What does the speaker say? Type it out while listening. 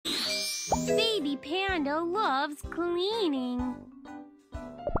baby panda loves cleaning.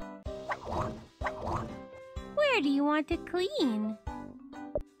 Where do you want to clean?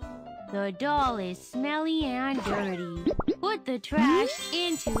 The doll is smelly and dirty. Put the trash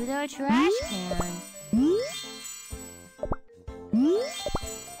into the trash can.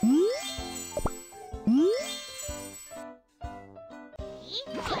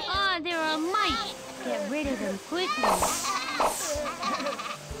 Ah, there are mice. Get rid of them quickly.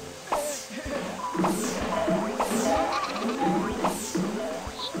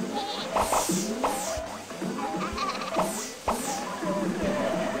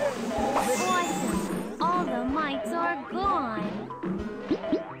 Awesome! All the mites are gone.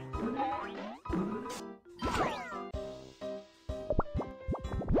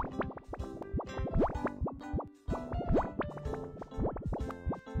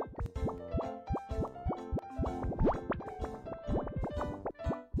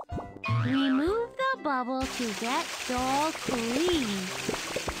 Remove the bubble to get doll clean.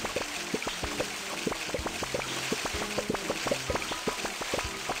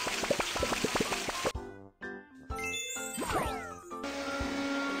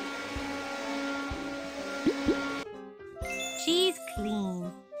 She's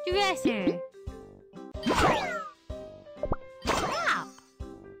clean. Dresser. Cap.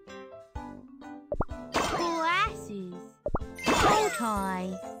 Glasses. Bow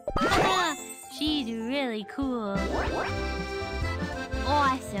tie. She's really cool.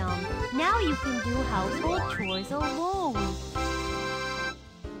 Awesome! Now you can do household chores alone.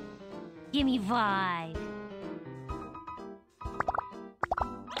 Gimme 5.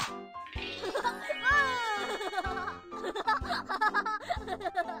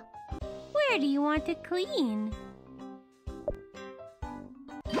 Where do you want to clean?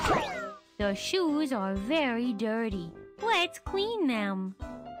 The shoes are very dirty. Let's clean them.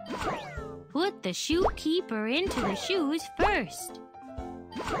 Put the shoe keeper into the shoes first.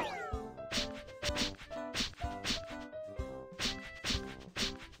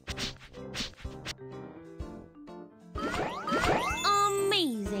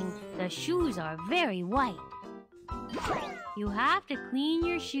 Amazing! The shoes are very white. You have to clean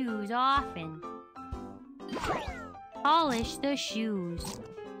your shoes often. Polish the shoes.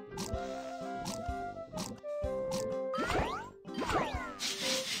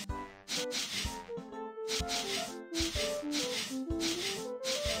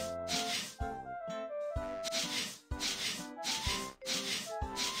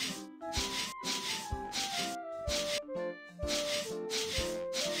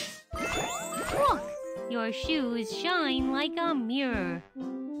 Your shoes shine like a mirror.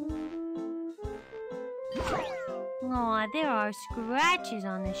 Aw, there are scratches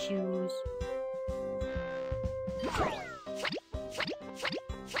on the shoes.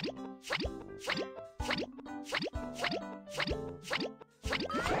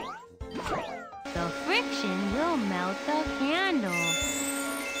 The friction will melt the candle.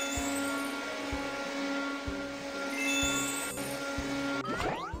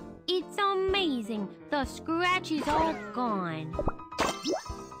 It's amazing! The scratch is all gone.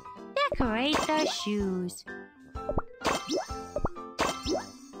 Decorate the shoes.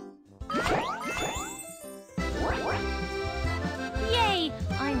 Yay!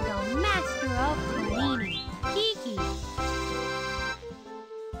 I'm the master of cleaning. Kiki.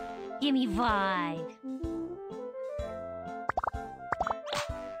 Gimme 5.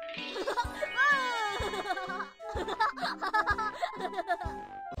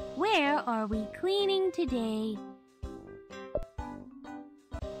 Where are we cleaning today?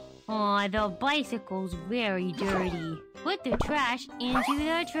 Aw, the bicycle's very dirty. Put the trash into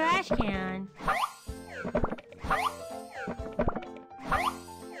the trash can.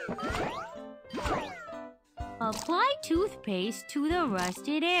 Apply toothpaste to the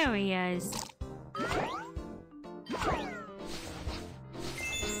rusted areas.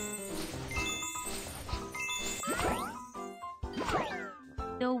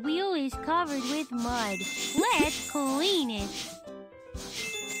 The wheel is covered with mud. Let's clean it.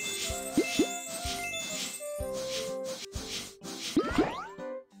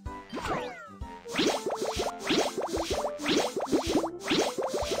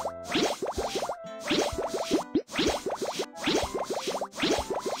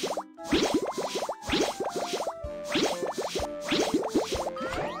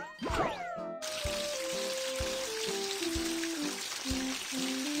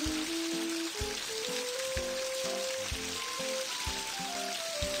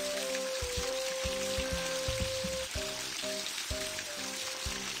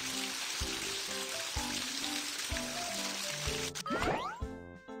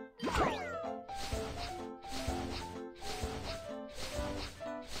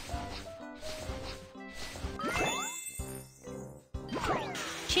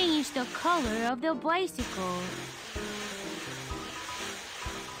 change the color of the bicycle.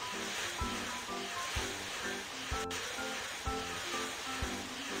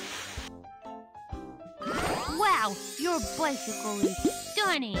 Wow, your bicycle is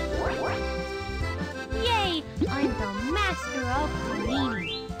stunning! Yay! I'm the master of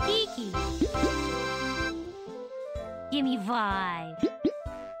cleaning. Kiki! Gimme 5.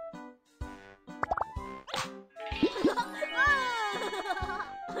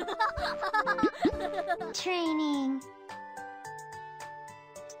 Training.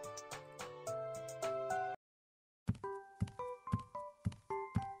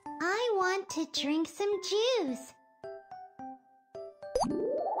 I want to drink some juice.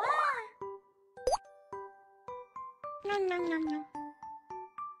 Nom nom nom nom.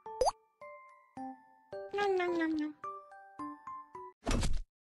 Nom nom nom nom.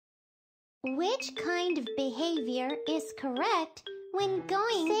 Which kind of behavior is correct when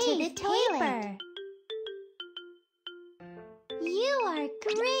going to the toilet? You are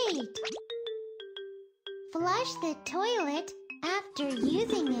great! Flush the toilet after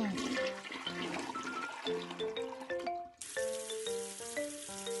using it.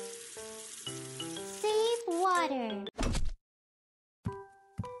 Save water.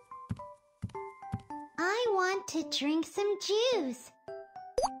 I want to drink some juice.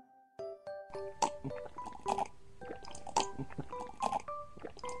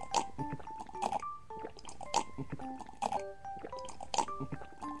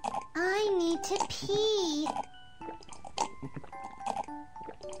 I need to pee.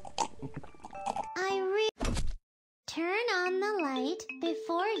 Turn on the light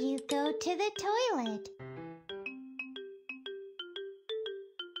before you go to the toilet.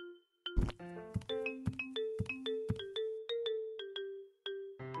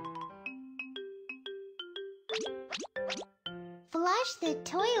 Flush the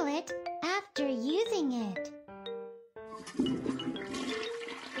toilet after using it.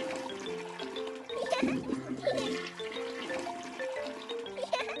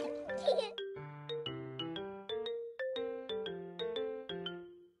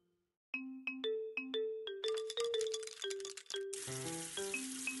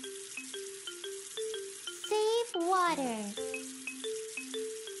 Save water.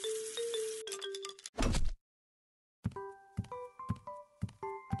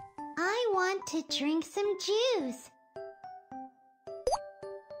 I want to drink some juice.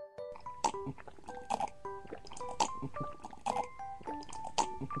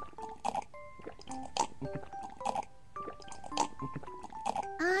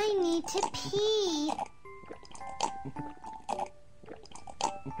 I need to pee.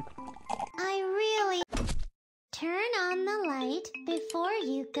 Turn on the light before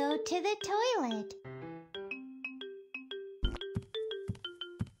you go to the toilet.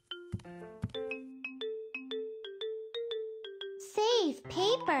 Save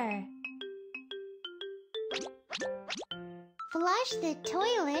paper. Flush the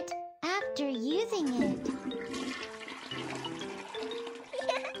toilet after using it.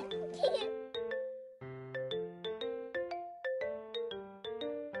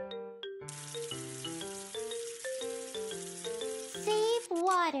 Save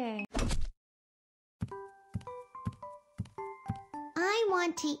water. I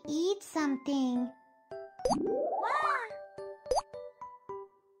want to eat something.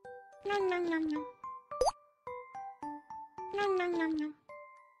 Nom nom nom nom. Nom nom nom nom.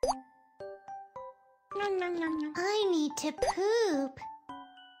 Nom nom nom nom. I need to poop.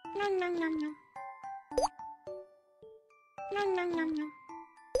 Nom nom nom nom. Nom nom nom nom.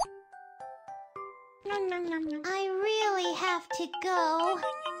 Nom nom nom nom. I really have to go.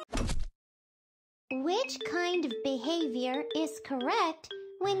 Which kind of behavior is correct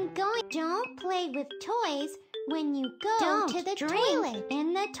when going? Don't play with toys when you go to the toilet.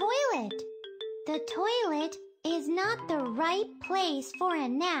 In the toilet. The toilet is not the right place for a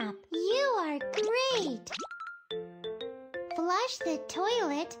nap. You are great. Flush the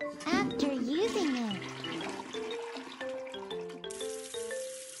toilet after using it.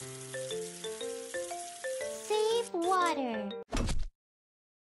 Save water.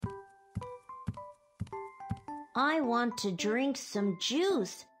 I want to drink some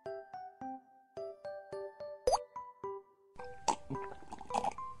juice.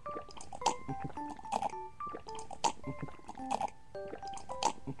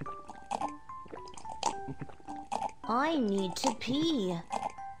 I need to pee.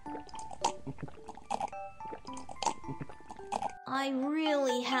 I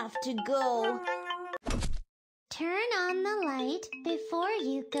really have to go. Turn on the light before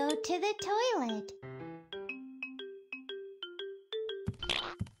you go to the toilet.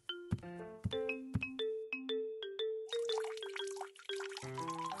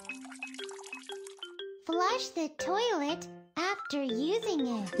 Flush the toilet after using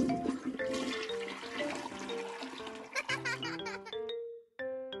it.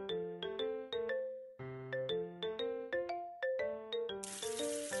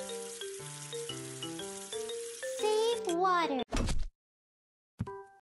 Save water.